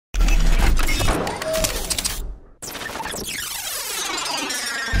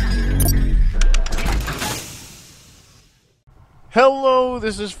Hello,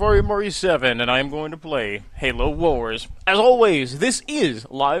 this is FurryMurray7, and I am going to play Halo Wars. As always, this is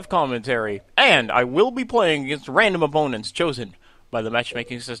live commentary, and I will be playing against random opponents chosen by the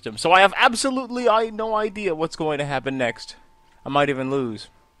matchmaking system, so I have absolutely no idea what's going to happen next. I might even lose.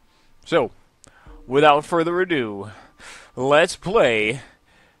 So, without further ado, let's play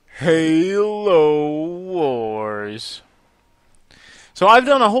Halo Wars. So I've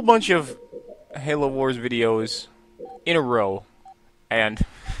done a whole bunch of Halo Wars videos in a row. And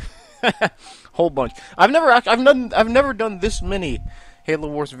whole bunch. I've never done this many Halo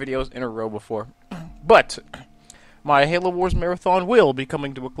Wars videos in a row before. But my Halo Wars marathon will be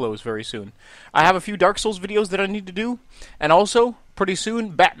coming to a close very soon. I have a few Dark Souls videos that I need to do, and also pretty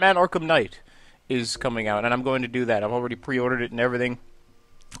soon Batman Arkham Knight is coming out, and I'm going to do that. I've already pre-ordered it and everything.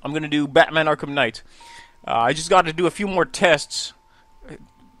 I'm going to do Batman Arkham Knight. I just got to do a few more tests.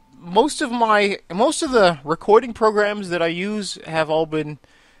 Most of the recording programs that I use have all been,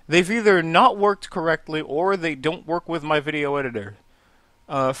 they've either not worked correctly or they don't work with my video editor.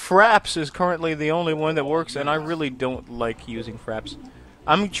 Fraps is currently the only one that works, and I really don't like using Fraps.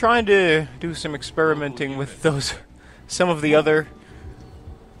 I'm trying to do some experimenting with some of the other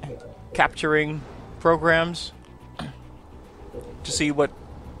capturing programs to see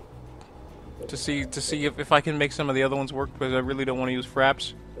if I can make some of the other ones work, because I really don't want to use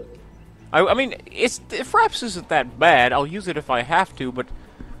Fraps. I mean, Fraps isn't that bad. I'll use it if I have to, but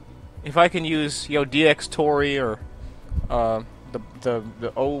if I can use, DX Tori or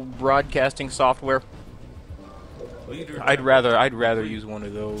the old broadcasting software, I'd rather use one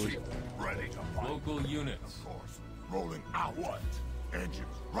of those. Ready to local units. Rolling out. What? Engines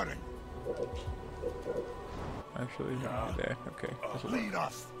running. Actually, there. Okay. Lead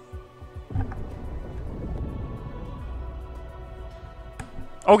us.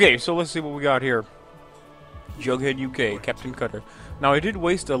 Okay, so let's see what we got here. Jughead UK, Captain Cutter. Now, I did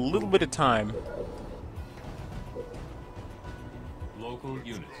waste a little bit of time. Local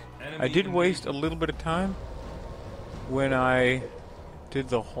units. I did waste a little bit of time when I did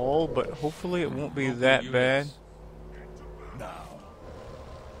the haul, but hopefully it won't be that bad.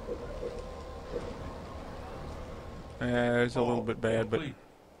 It's a little bit bad, but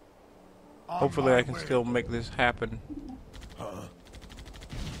hopefully I can still make this happen.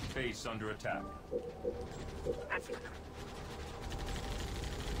 Base under attack.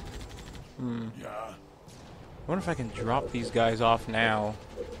 Yeah. I wonder if I can drop these guys off now.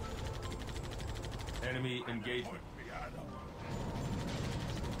 Enemy engagement.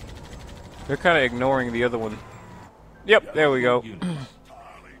 They're kind of ignoring the other one. Yep, there we go.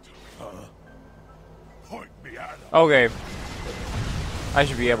 Okay. I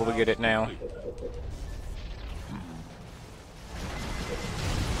should be able to get it now.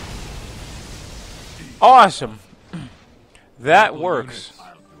 Awesome! That works.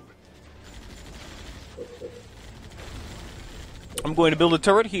 I'm going to build a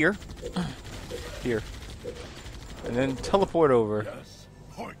turret here. Here. And then teleport over.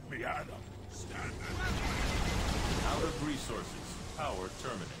 Point me at them. Out of resources. Power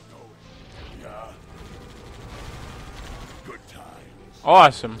terminate. Yeah. Good times.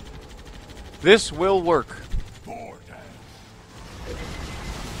 Awesome. This will work.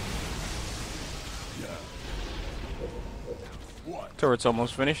 Turret's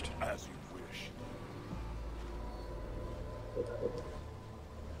almost finished. As you wish.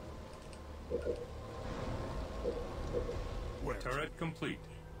 Turret complete.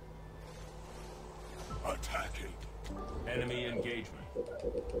 Attacking. Enemy engagement.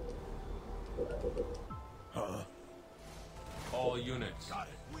 All units. Got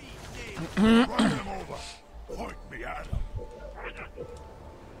it. Run them over. Point me at them.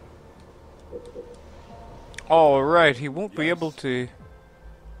 Alright, he won't be able to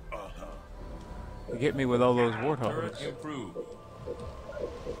get me with all those Warthogs.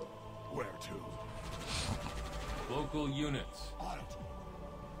 Where to? Local units.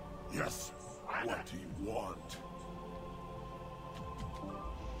 Yes. What do you want?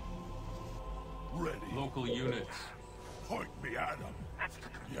 Ready. Local units. Point me at them.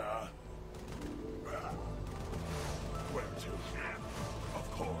 Yeah. Where to?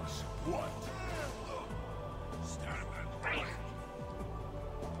 Of course. What?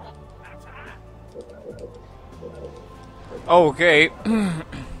 Okay.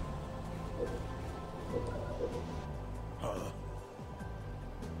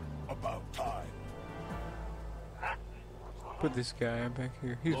 About time. Put this guy back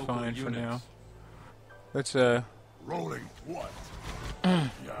here. He's Local fine for units. now. Let's Rolling. What?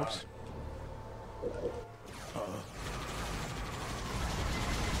 Oops.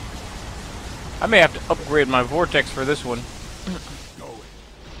 I may have to upgrade my vortex for this one. Going.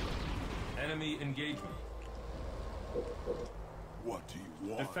 Enemy engagement. What do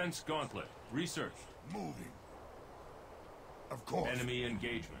you want? Defense gauntlet. Research. Moving. Of course. Enemy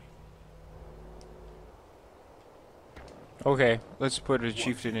engagement. Okay, let's put a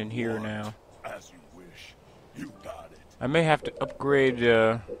chieftain in here now. As you wish. You got it. I may have to upgrade,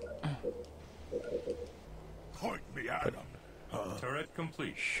 Point me at him. Turret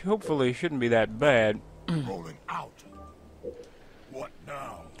complete. hopefully shouldn't be that bad. Rolling out. What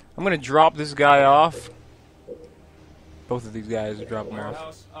now? I'm gonna drop this guy off. Both of these guys, drop them off.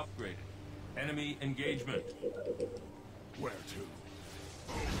 Warehouse upgraded. Enemy engagement. Where to?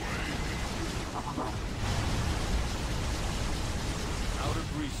 Out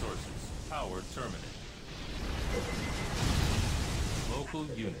of resources. Power terminated. Local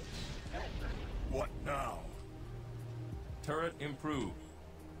units. What now? Turret improved.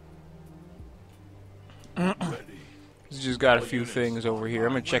 Ready. He's just got a few things over here.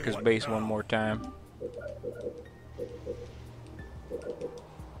 I'm gonna check his base one more time.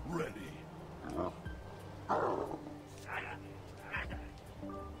 Ready.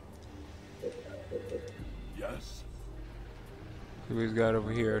 Yes. See what he's got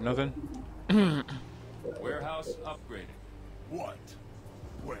over here. Nothing? Warehouse upgraded. What?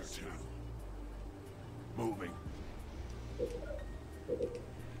 Where to? Moving.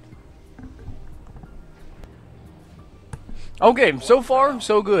 Okay, so far,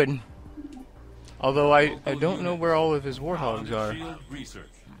 so good. Although I don't know where all of his warthogs are. Shield research.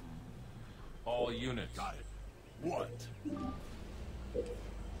 All units. What?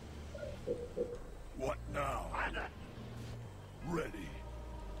 What now? Ready.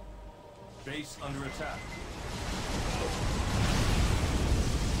 Base under attack.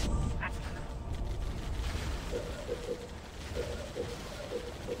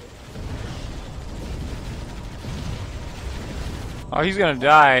 Oh, he's gonna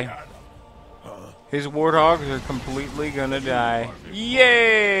die. His warthogs are completely gonna die.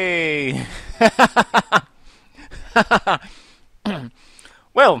 Yay!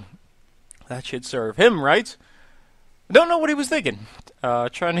 Well, that should serve him, right? I don't know what he was thinking.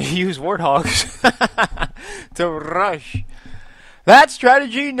 Trying to use warthogs to rush. That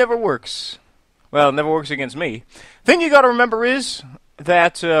strategy never works. Well, it never works against me. Thing you gotta remember is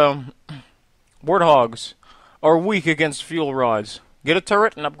that warthogs are weak against fuel rods. Get a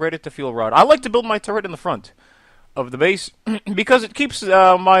turret and upgrade it to fuel rod. I like to build my turret in the front of the base because it keeps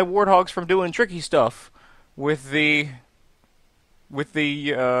my warthogs from doing tricky stuff with the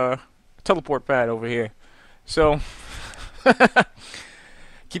teleport pad over here. So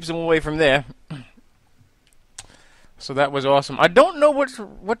keeps them away from there. So that was awesome. I don't know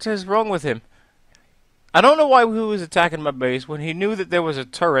what is wrong with him. I don't know why he was attacking my base when he knew that there was a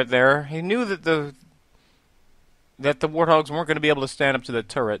turret there. He knew that the warthogs weren't going to be able to stand up to the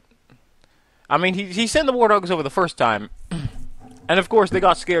turret. I mean, he sent the warthogs over the first time, and of course they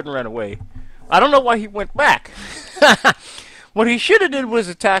got scared and ran away. I don't know why he went back. What he should have did was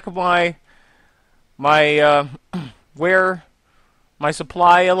attack my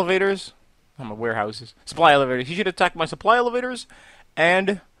supply elevators. Not my warehouses. Supply elevators. He should attack my supply elevators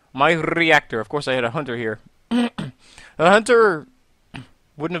and my reactor. Of course, I had a hunter here. The hunter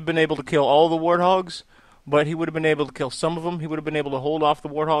wouldn't have been able to kill all the warthogs, but he would have been able to kill some of them. He would have been able to hold off the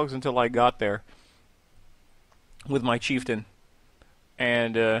warthogs until I got there with my chieftain.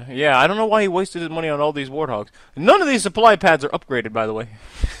 And, yeah, I don't know why he wasted his money on all these warthogs. None of these supply pads are upgraded, by the way.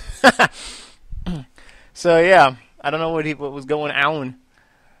 So, yeah, I don't know what was going on.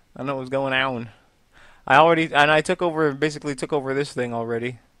 I don't know what was going on. I basically took over this thing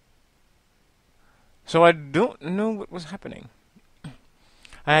already. So I don't know what was happening.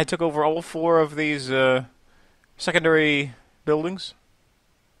 I took over all 4 of these secondary buildings.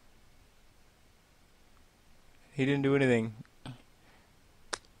 He didn't do anything.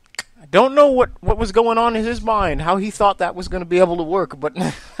 I don't know what was going on in his mind, how he thought that was going to be able to work, but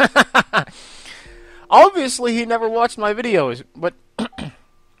obviously he never watched my videos. But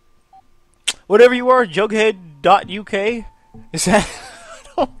whatever you are, Jughead.uk, is that?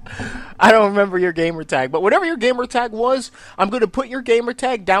 I don't remember your gamer tag, but whatever your gamer tag was, I'm going to put your gamer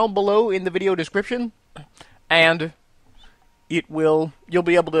tag down below in the video description, and you'll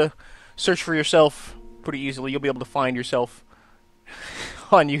be able to search for yourself pretty easily. You'll be able to find yourself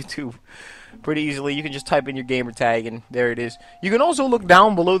on YouTube pretty easily. You can just type in your gamer tag, and there it is. You can also look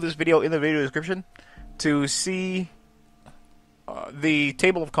down below this video in the video description to see the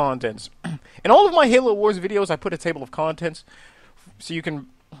table of contents. In all of my Halo Wars videos, I put a table of contents, so you can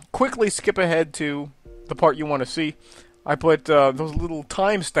quickly skip ahead to the part you want to see. I put those little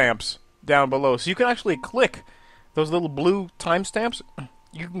timestamps down below, so you can actually click those little blue timestamps,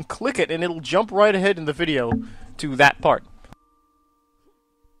 you can click it and it'll jump right ahead in the video to that part.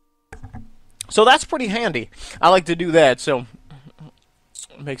 So that's pretty handy. I like to do that, so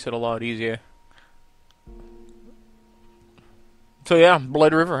it makes it a lot easier. So yeah,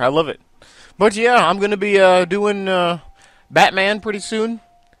 Blood River, I love it. But yeah, I'm going to be doing Batman pretty soon.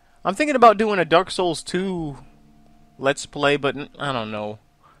 I'm thinking about doing a Dark Souls 2 Let's Play, but I don't know.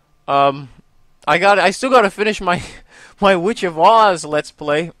 I still got to finish my Witch of Oz Let's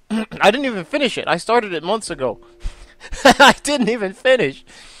Play. I didn't even finish it. I started it months ago. I didn't even finish.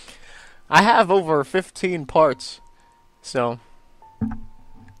 I have over 15 parts. So,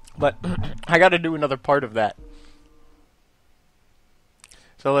 but I got to do another part of that.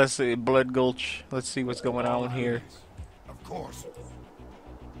 So let's see, Blood Gulch. Let's see what's going on here. Of course.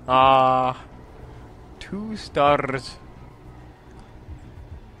 2 stars.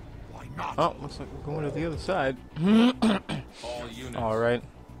 Why not? Oh, looks like we're going to the other side. All units. Alright.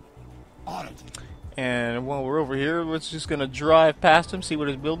 On it. And while we're over here, we're just gonna drive past him, see what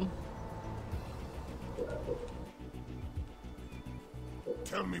he's building.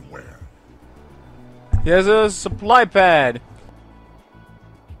 Tell me where. He has a supply pad.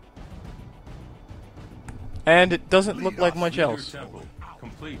 And it doesn't look like much else. Temple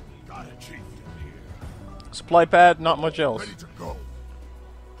complete. Got a chieftain here. Supply pad, not much else. Ready to go.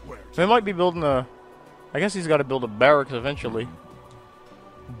 Where to? They might be building a... I guess he's got to build a barracks eventually.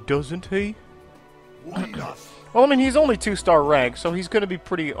 Doesn't he? Lead us. Well, I mean, he's only 2-star rank, so he's going to be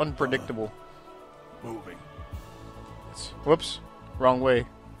pretty unpredictable. Moving. Whoops. Wrong way.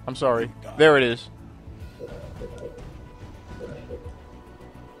 I'm sorry. There it is.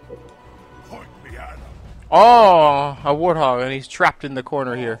 Point me at him. Oh, a warthog, and he's trapped in the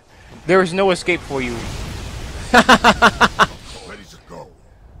corner here. There is no escape for you. Ready to go.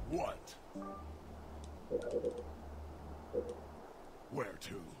 What? Where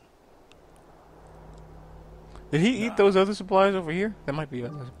to? Did he eat those other supplies over here? There might be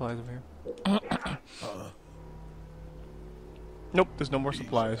other supplies over here. Nope, there's no more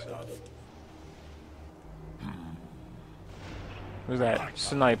supplies. Where's that?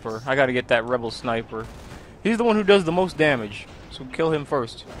 Sniper. I gotta get that rebel sniper. He's the one who does the most damage, so kill him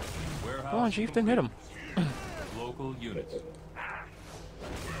first. Come on, Chieftain, hit him. Local units.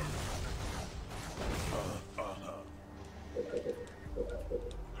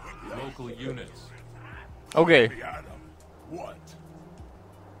 Local units. Okay, Me at him. What?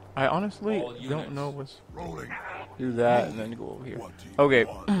 I honestly All don't units. know what's... Rolling. Do that and then go over here. What do you Okay.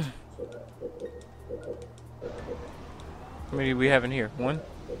 want? How many do we have in here? 1,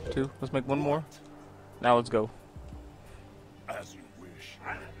 2. Let's make one more. Now let's go. As you wish.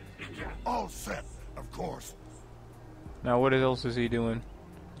 All set, of course. Now what else is he doing?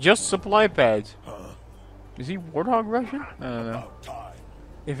 Just supply pads. Is he Warthog Rushing? I don't know. About time.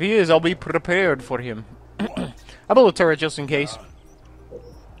 If he is, I'll be prepared for him. I built a turret just in case.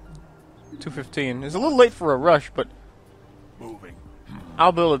 215. It's a little late for a rush, but Moving.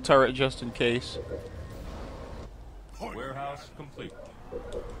 I'll build a turret just in case. Point. Warehouse complete.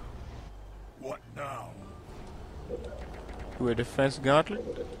 What now? Do a defense gauntlet?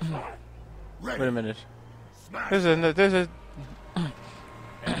 Ready. Wait a minute. Smash. There's a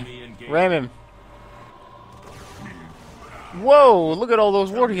Enemy engaged. ram him. Whoa! Look at all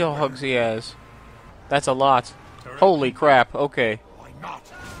those Warthogs he has. That's a lot. Holy crap! Okay. Why not?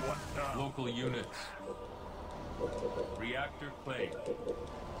 What now? Local units. Reactor claim.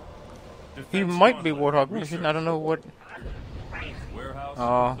 He Defense might be gauntlet. Warthog Rushing. I don't know what. Warehouse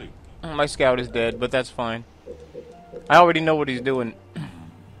Oh. complete. My scout is dead, but that's fine. I already know what he's doing.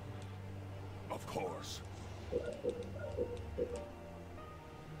 Of course.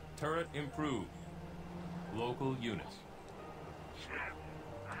 Turret improved. Local units.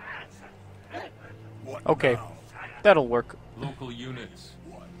 What Okay. now? That'll work. Local units.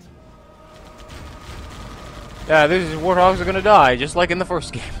 What? Yeah, these Warthogs are gonna die, just like in the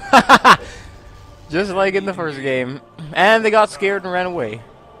first game. Just like in the first game. And they got scared and ran away.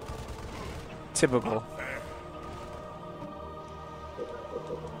 Typical.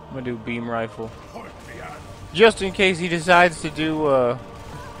 I'm gonna do beam rifle. Point me at him. Just in case he decides to do,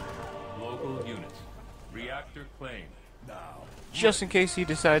 Local units. Reactor claim. Now. just in case he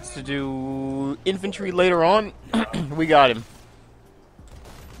decides to do infantry later on, we got him.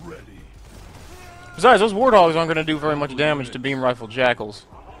 Ready. Besides, those Warthogs aren't gonna do very much damage to beam rifle jackals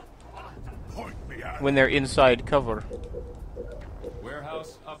Point me at him. when they're inside cover.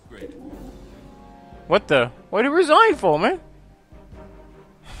 Warehouse upgraded. What the? What did he resign for, man?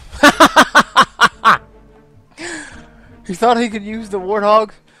 He thought he could use the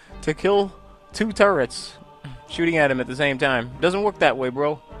Warthog to kill 2 turrets. shooting at him at the same time. Doesn't work that way,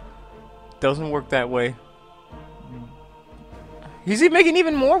 bro. Doesn't work that way. Is he making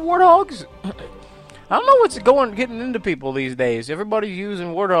even more Warthogs? I don't know what's getting into people these days. Everybody's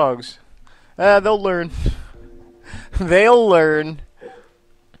using Warthogs. They'll learn. They'll learn.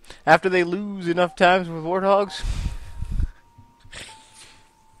 After they lose enough times with Warthogs.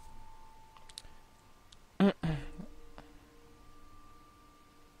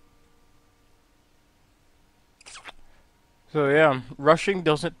 So yeah, rushing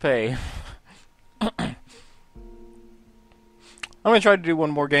doesn't pay. I'm gonna try to do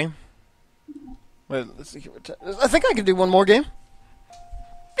one more game. Wait, let's see here. I think I can do one more game.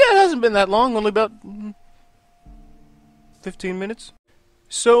 Yeah, it hasn't been that long, only about 15 minutes.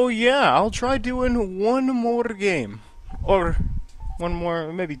 So yeah, I'll try doing one more game. Or one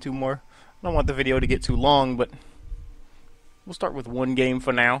more, maybe two more. I don't want the video to get too long, but we'll start with one game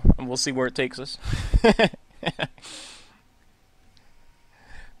for now, and we'll see where it takes us.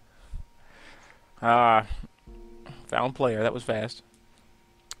 Found player. That was fast.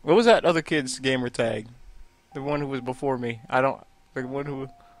 What was that other kid's gamer tag? The one who was before me. The one who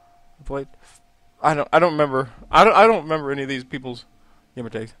played. I don't remember. I don't remember any of these people's gamer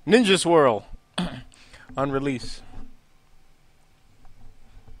tags. Ninja Swirl on release.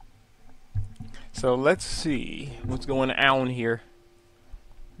 So let's see what's going on here.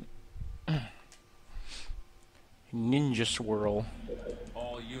 Ninja Swirl.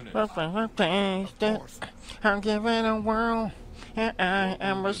 All units. I'm giving a whirl, and I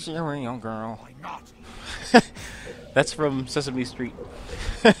am a cereal girl. That's from Sesame Street.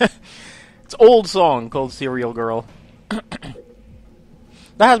 It's an old song called Cereal Girl. That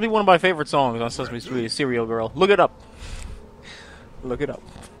has to be one of my favorite songs on Sesame Street, Cereal Girl. Look it up. Look it up.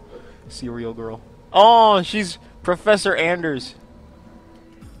 Cereal Girl. Oh, she's Professor Anders.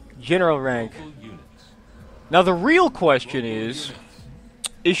 General rank. Now the real question is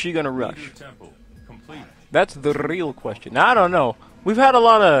she gonna rush? That's the real question. Now, I don't know. We've had a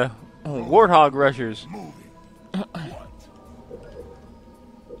lot of Warthog Rushers.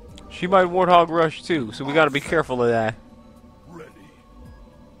 She might Warthog Rush too, so we gotta be careful of that. Ready.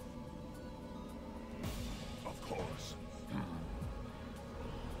 Of course.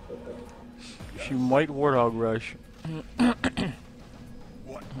 She might Warthog Rush.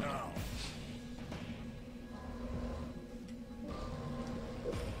 What now?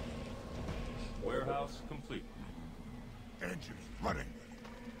 Warehouse complete. Engines running.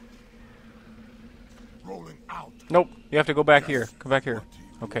 Rolling out. Nope, you have to go back here. Come back here.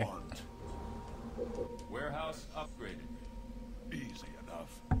 Okay. Warehouse upgraded. Easy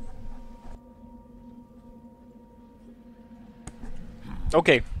enough.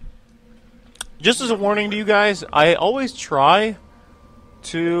 Okay. Just as a warning to you guys, I always try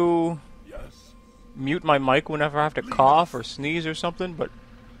to Yes. mute my mic whenever I have to cough or sneeze or something, but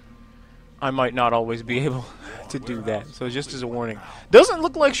I might not always be able to do that. So just as a warning. Doesn't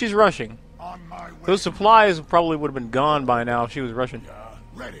look like she's rushing. On my way. Those supplies probably would have been gone by now if she was rushing.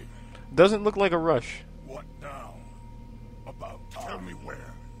 Ready. Doesn't look like a rush. What now? About time. Tell me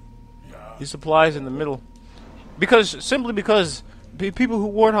where. Yeah. These supplies in the middle. Simply because people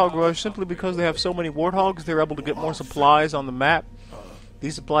who Warthog Rush, simply because they have so many Warthogs, they're able to get more supplies on the map.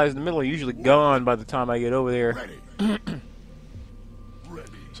 These supplies in the middle are usually gone by the time I get over there. Ready.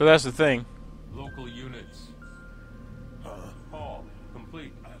 Ready. So that's the thing. Local units. All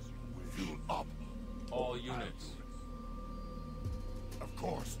complete. As you wish. Fuel up. All units. Of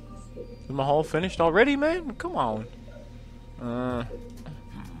course. Is my haul finished already, man? Come on. Bonded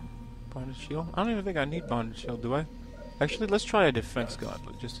shield? I don't even think I need bonded shield, do I? Actually, let's try a defense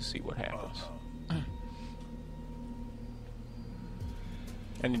gauntlet just to see what happens.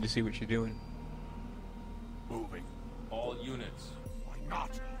 I need to see what you're doing. Moving. All units. Why not?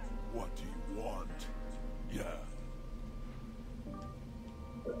 What do you want? Yeah.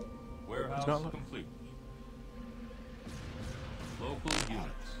 Warehouse Gauntlet? complete. Local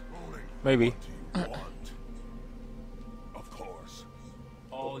units. Rolling. Maybe. What do you want? Of course.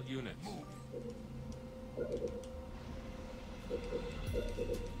 All units.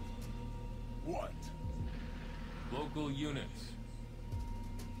 What? Local units.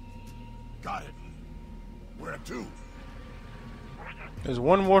 Got it. Where to? There's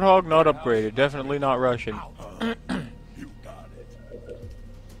one Warthog not upgraded. Definitely not Russian. You got it.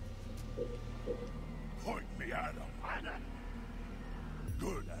 Point me at him.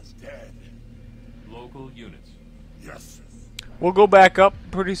 Good as dead. Local units. Yes. We'll go back up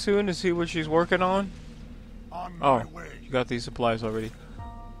pretty soon to see what she's working on. On my Oh, way. you got these supplies already.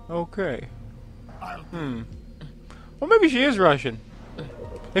 Okay. I'll Well, maybe she is Russian.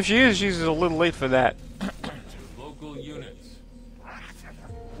 If she is, she's a little late for that.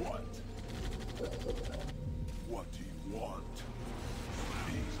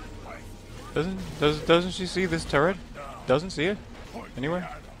 Doesn't she see this turret? Doesn't see it anywhere.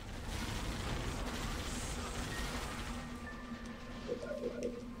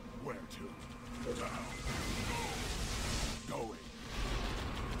 Where to? Down. Going.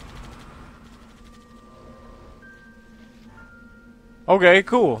 Okay,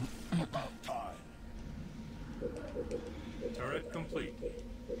 cool. About time. Turret complete.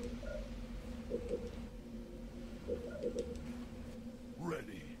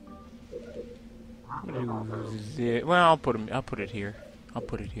 Ready. Well, I'll put him. I'll put it here. I'll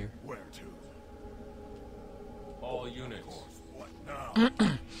put it here. Where to? All units. What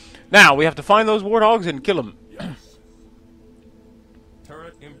now? Now we have to find those warthogs and kill them. Yes.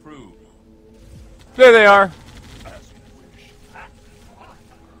 Turret improved. There they are. As you wish.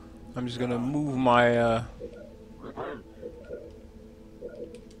 I'm just gonna move my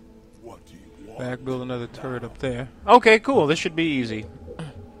What do you want? back, build another turret up there. Okay, cool. This should be easy.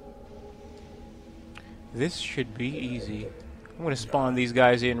 This should be easy. I'm gonna spawn these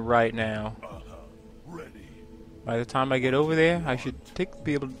guys in right now. Ready. By the time I get over there, I should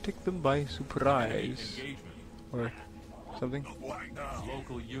be able to take them by surprise Engagement. or something. What now?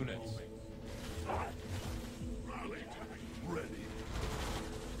 Local units. Ready.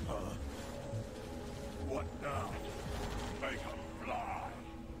 What now? Make 'em fly.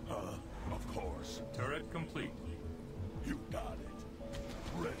 Of course. Turret complete. You got it.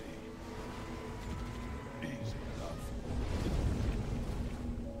 Ready. Easy enough.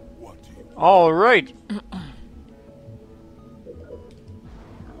 What do you All right.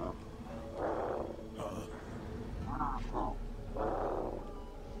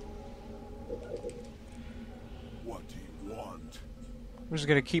 What do you want? I'm just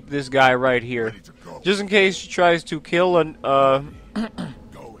gonna keep this guy right here, Ready to go. just in case she tries to kill Going.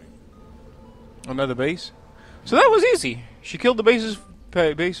 another base. So that was easy. She killed the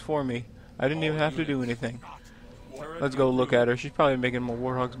base for me. I didn't even have to do anything. Turret Let's go look at her. She's probably making more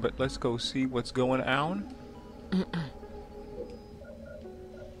warthogs, but let's go see what's going on.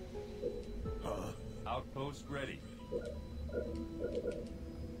 Outpost ready.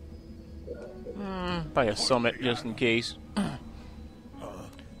 Buy a summit just in case.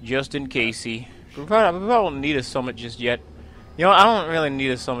 Just in casey. We probably don't need a summit just yet. You know, I don't really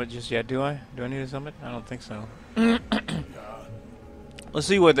need a summit just yet, do I? Do I need a summit? I don't think so. Let's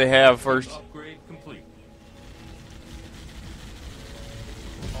see what they have first. Upgrade complete.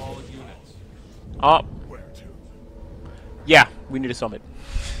 All units. Oh, Where to? yeah, we need a summit.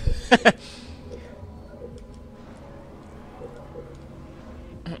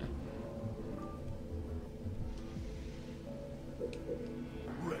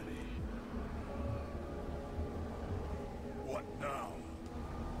 Ready. What now?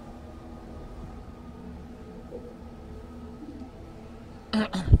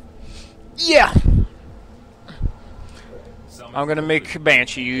 Yeah! Summit I'm gonna complete. make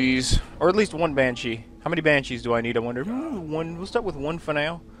banshees, or at least one banshee. How many banshees do I need? I wonder. One. We'll start with one for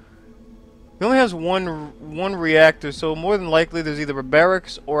now. He only has one reactor, so more than likely there's either a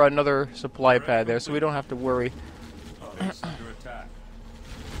barracks or another supply pad there, so we don't have to worry. Base under attack.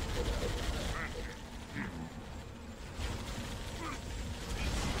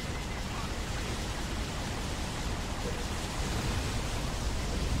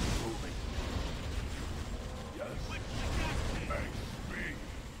 Yes. Thanks me.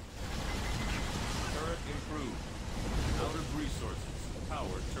 Turret improved. Out of resources. Power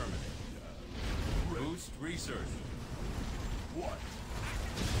terminated. Boost research. What?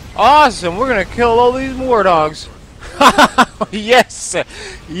 Awesome! We're gonna kill all these warthogs. Yes,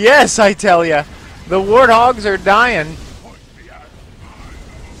 yes, I tell ya, the warthogs are dying. Point me at.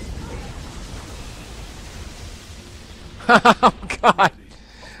 Oh God,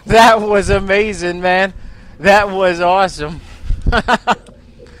 that was amazing, man. That was awesome.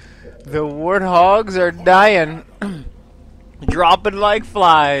 The warthogs are dying, dropping like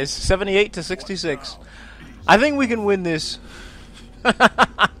flies. 78 to 66. I think we can win this.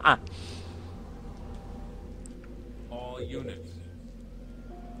 All units.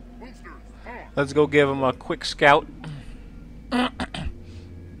 Let's go give them a quick scout.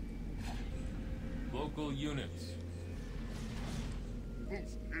 Local units.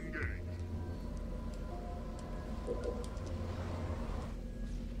 Boost engage.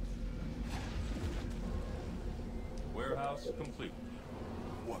 Warehouse complete.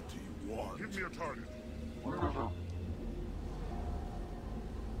 What do you want? Give me a target. We're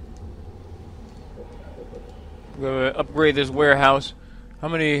gonna upgrade this warehouse. How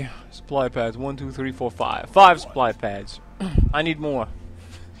many supply pads? 1, 2, 3, 4, 5. 5 supply pads. I need more.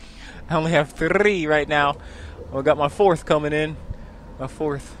 I only have 3 right now. I got my 4th coming in. My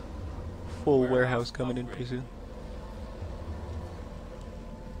 4th full warehouse coming in pretty soon.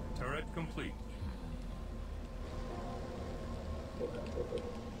 Turret complete.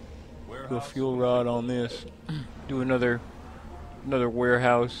 Do a fuel rod on this. Do another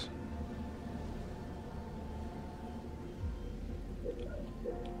warehouse.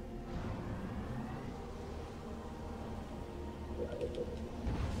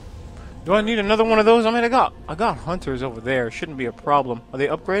 Do I need another one of those? I mean, I got hunters over there. Shouldn't be a problem. Are they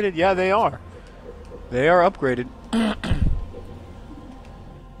upgraded? Yeah, they are. They are upgraded.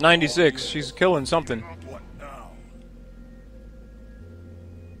 96. She's killing something. What now?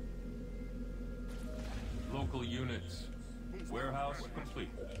 Local units. Warehouse complete.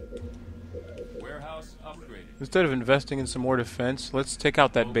 Warehouse upgraded. Instead of investing in some more defense, let's take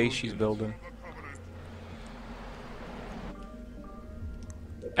out that base she's building.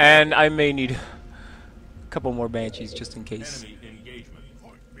 And I may need a couple more banshees just in case. Enemy engagement.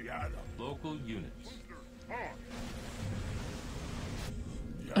 Local units.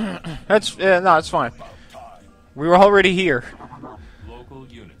 That's no, that's fine. We were already here. Local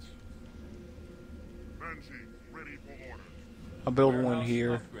units. Banshee, ready for orders. I'll build one Warehouse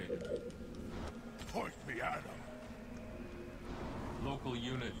here. upgraded. Point me at 'em. Local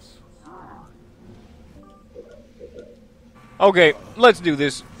units. Okay, let's do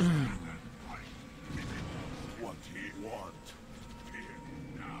this. What he want? Here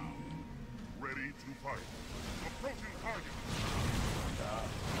now. Ready to fight. Approaching target.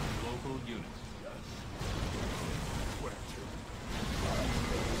 Local units. Where to?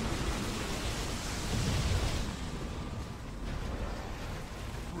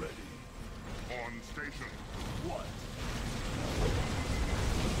 Ready. On station. What?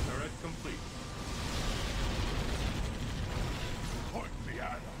 Turret complete. Point me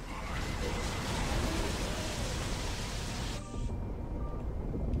at 'em.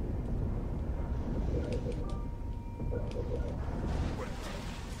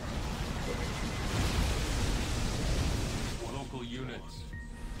 Local units.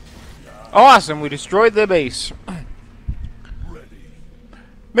 Awesome, we destroyed the base. Ready.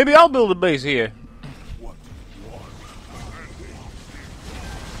 Maybe I'll build a base here. What you want?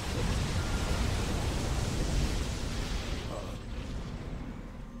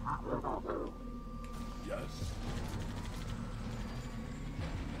 Yes.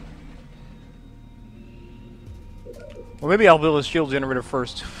 Well, maybe I'll build a shield generator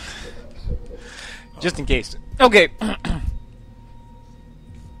first. Just in case. Okay.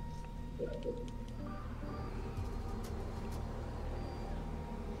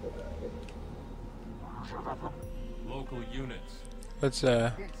 Local units.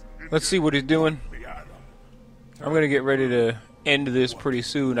 Let's see what he's doing. Me at 'em. I'm gonna get ready to end this pretty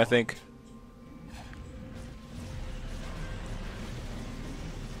soon, I think.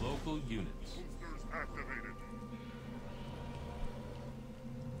 Local units. Boosters activated.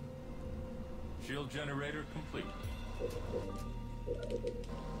 Shield generator complete.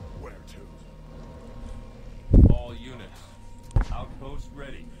 Where to? All units. Outpost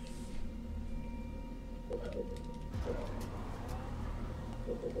ready.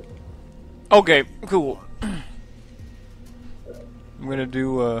 Okay, cool. I'm gonna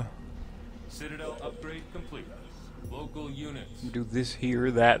do Citadel upgrade complete. Local units. do this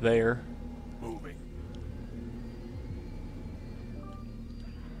here, that there. Moving.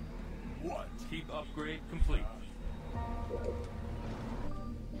 What? Keep upgrade complete.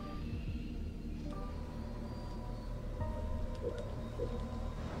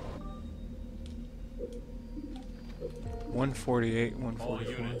 $148, All 144.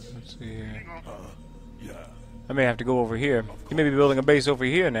 units. Let's see here. Yeah. I may have to go over here. He may be building a base over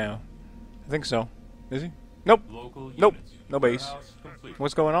here now. I think so. Is he? Nope. Local units. Nope. No base. Warehouse complete.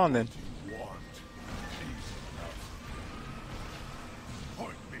 What's going on then? Want? Easy enough.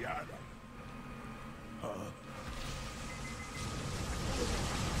 Point me at 'em.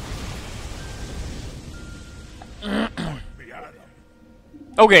 Point me at 'em.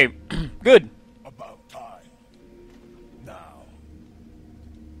 Okay, good. About time. Now.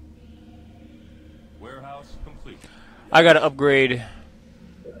 Warehouse complete. I gotta upgrade.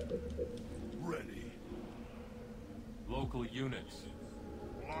 Ready. Local units.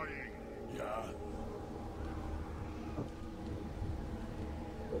 Flying. Yeah.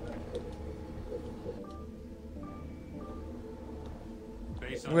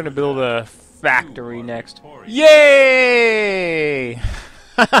 Base I'm gonna under build attack. a factory next. victorious. Yay!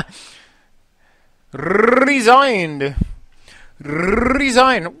 Resigned.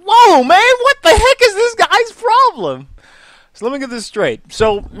 Resign. Whoa, man! What the heck is this guy's problem? So let me get this straight.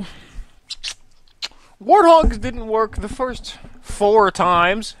 So, Warthogs didn't work the first 4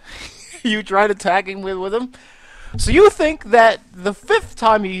 times. You tried attacking with him. So you think that the 5th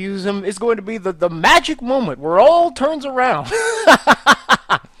time you use him is going to be the magic moment where all turns around.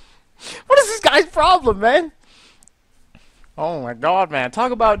 What is this guy's problem, man? Oh my god, man.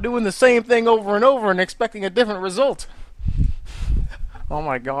 Talk about doing the same thing over and over and expecting a different result. Oh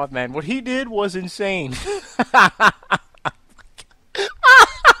my god, man. What he did was insane.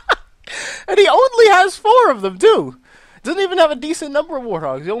 And he only has 4 of them, too. Doesn't even have a decent number of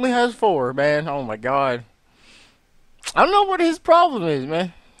Warthogs. He only has 4, man. Oh my god. I don't know what his problem is,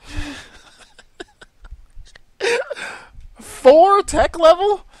 man. 4 tech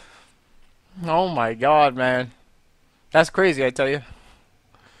level? Oh my god, man. That's crazy, I tell you.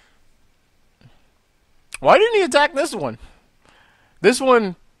 Why didn't he attack this one? This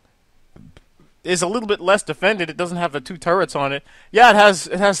one is a little bit less defended. It doesn't have the 2 turrets on it. Yeah,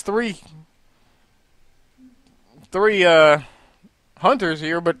 it has three hunters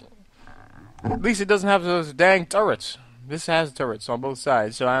here, but at least it doesn't have those dang turrets. This has turrets on both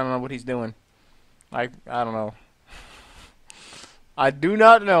sides, so I don't know what he's doing. I don't know. I do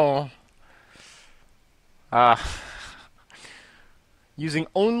not know. Using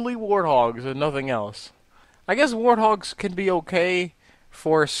only Warthogs and nothing else. I guess Warthogs can be okay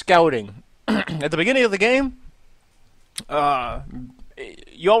for scouting. At the beginning of the game,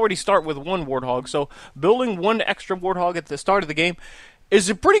 you already start with 1 Warthog, so building 1 extra Warthog at the start of the game is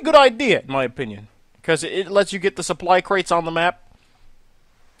a pretty good idea, in my opinion. Because it lets you get the supply crates on the map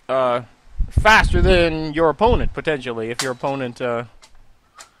faster than your opponent, potentially, if your opponent...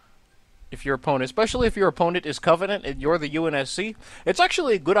 especially if your opponent is Covenant and you're the UNSC, it's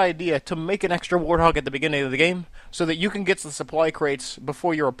actually a good idea to make an extra Warthog at the beginning of the game so that you can get the supply crates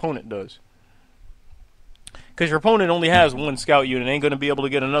before your opponent does. Because your opponent only has 1 scout unit, ain't going to be able to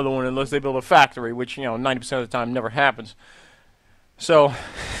get another one unless they build a factory, which, 90% of the time never happens. So,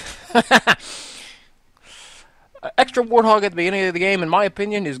 extra Warthog at the beginning of the game, in my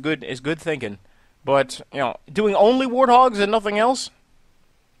opinion, is good thinking. But, doing only Warthogs and nothing else,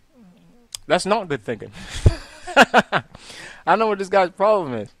 that's not good thinking. I don't know what this guy's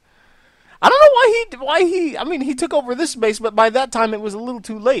problem is. I don't know why he took over this base, but by that time it was a little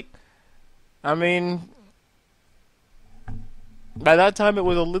too late. I mean, by that time it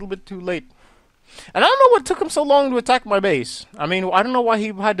was a little bit too late. And I don't know what took him so long to attack my base. I mean, I don't know why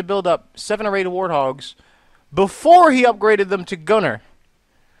he had to build up 7 or 8 Warthogs before he upgraded them to Gunner.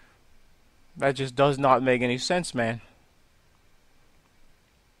 That just does not make any sense, man.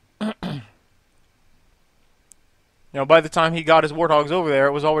 By the time he got his Warthogs over there,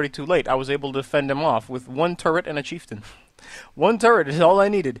 it was already too late. I was able to fend him off with 1 turret and a Chieftain. 1 turret is all I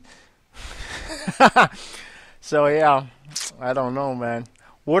needed. So, yeah, I don't know, man.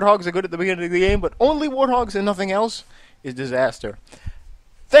 Warthogs are good at the beginning of the game, but only Warthogs and nothing else is disaster.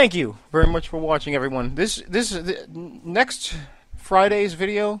 Thank you very much for watching, everyone. This next Friday's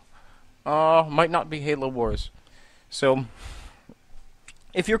video might not be Halo Wars. So,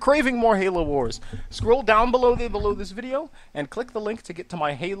 if you're craving more Halo Wars, scroll down below this video and click the link to get to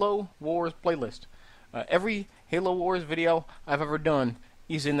my Halo Wars playlist. Every Halo Wars video I've ever done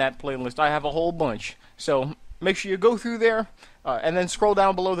is in that playlist. I have a whole bunch. So make sure you go through there and then scroll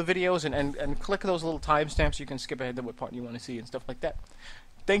down below the videos and click those little timestamps. You can skip ahead to what part you want to see and stuff like that.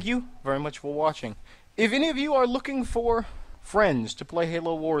 Thank you very much for watching. If any of you are looking for friends to play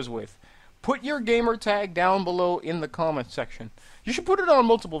Halo Wars with, put your gamer tag down below in the comment section. You should put it on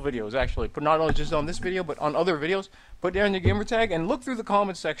multiple videos, actually. But not only just on this video, but on other videos. Put down your gamer tag and look through the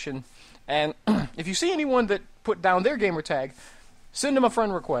comment section. And if you see anyone that put down their gamer tag, send them a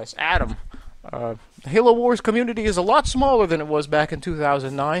friend request. Add them. The Halo Wars community is a lot smaller than it was back in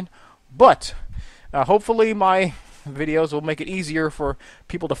 2009. But hopefully my videos will make it easier for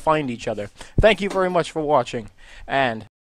people to find each other. Thank you very much for watching. And